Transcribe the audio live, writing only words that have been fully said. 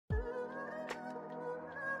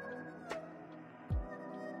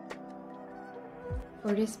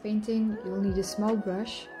For this painting, you'll need a small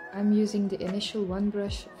brush. I'm using the Initial 1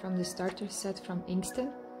 brush from the starter set from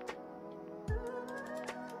Inkston.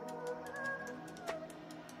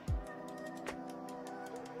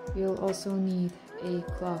 You'll also need a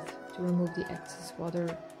cloth to remove the excess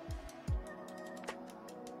water,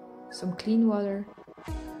 some clean water,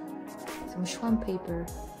 some Xuan paper,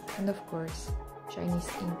 and of course, Chinese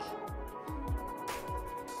ink.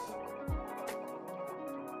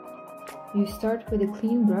 You start with a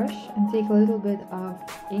clean brush and take a little bit of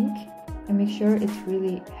ink and make sure it's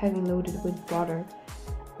really heavy loaded with water.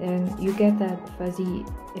 Then you get that fuzzy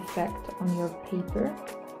effect on your paper.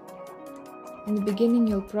 In the beginning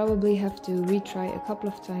you'll probably have to retry a couple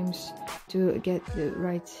of times to get the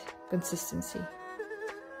right consistency.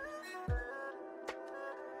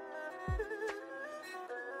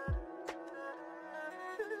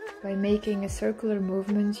 By making a circular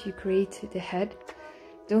movement you create the head.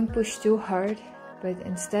 Don't push too hard, but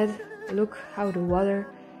instead look how the water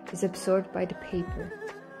is absorbed by the paper.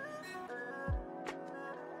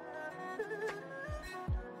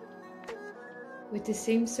 With the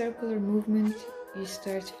same circular movement, you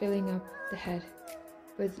start filling up the head,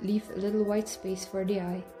 but leave a little white space for the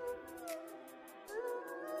eye.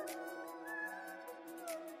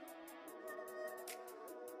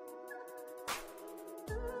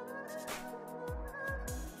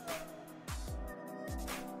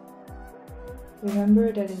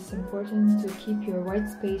 Remember that it's important to keep your white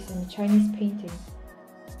space in a Chinese painting.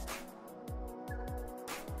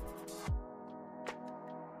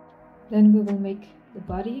 Then we will make the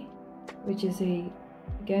body, which is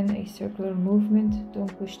again a circular movement.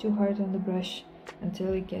 Don't push too hard on the brush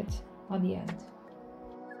until it gets on the end.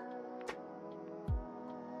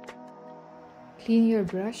 Clean your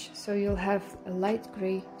brush so you'll have a light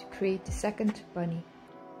gray to create the second bunny.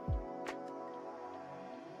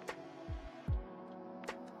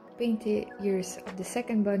 Paint the ears of the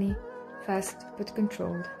second bunny, fast but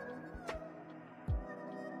controlled.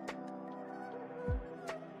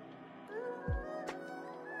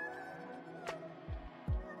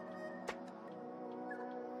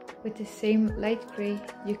 With the same light gray,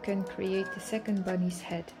 you can create the second bunny's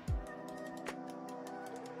head.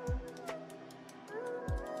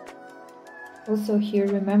 Also here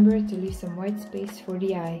remember to leave some white space for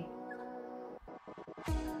the eye.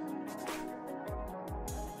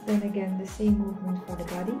 Then again the same movement for the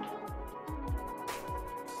body.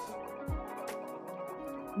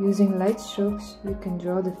 Using light strokes you can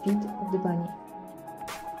draw the feet of the bunny.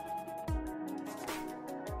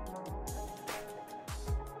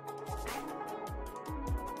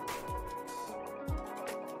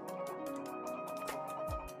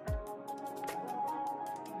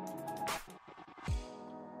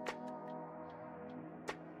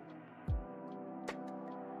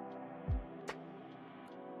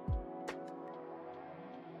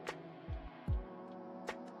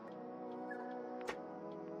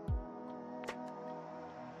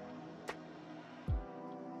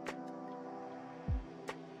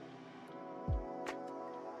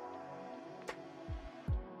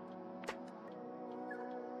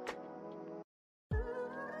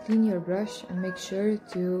 Clean your brush and make sure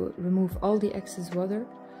to remove all the excess water.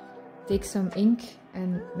 Take some ink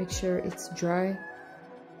and make sure it's dry.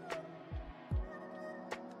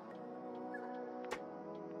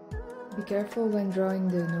 Be careful when drawing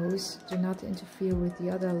the nose. Do not interfere with the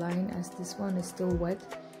other line as this one is still wet.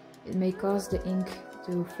 It may cause the ink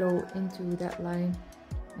to flow into that line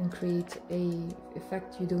and create an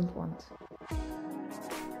effect you don't want.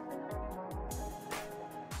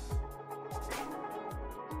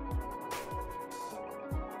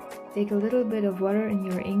 Take a little bit of water in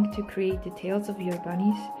your ink to create the tails of your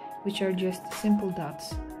bunnies, which are just simple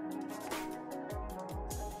dots.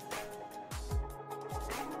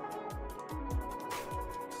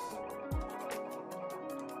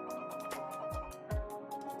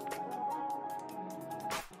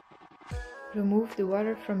 Remove the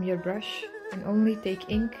water from your brush and only take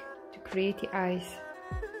ink to create the eyes.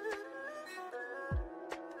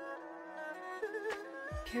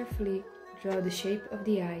 Carefully draw the shape of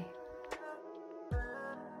the eye.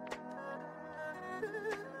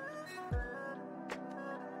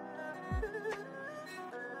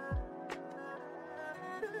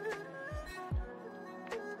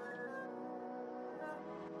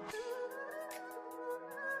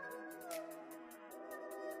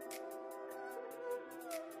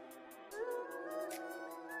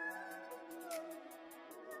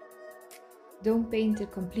 Don't paint a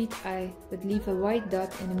complete eye, but leave a white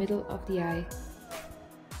dot in the middle of the eye.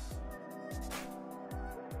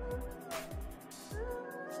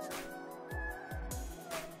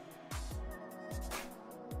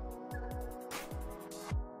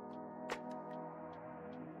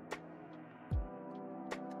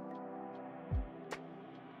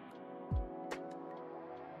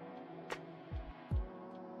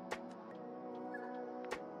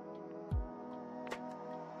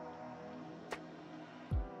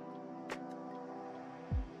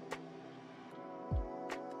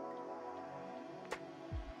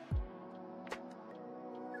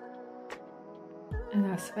 And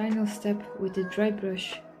as final step, with the dry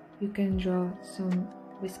brush, you can draw some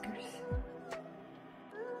whiskers.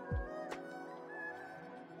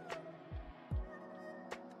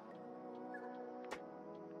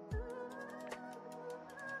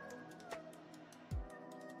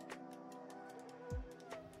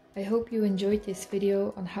 I hope you enjoyed this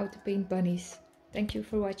video on how to paint bunnies. Thank you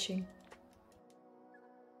for watching.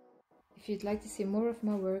 If you'd like to see more of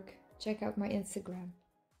my work, check out my Instagram.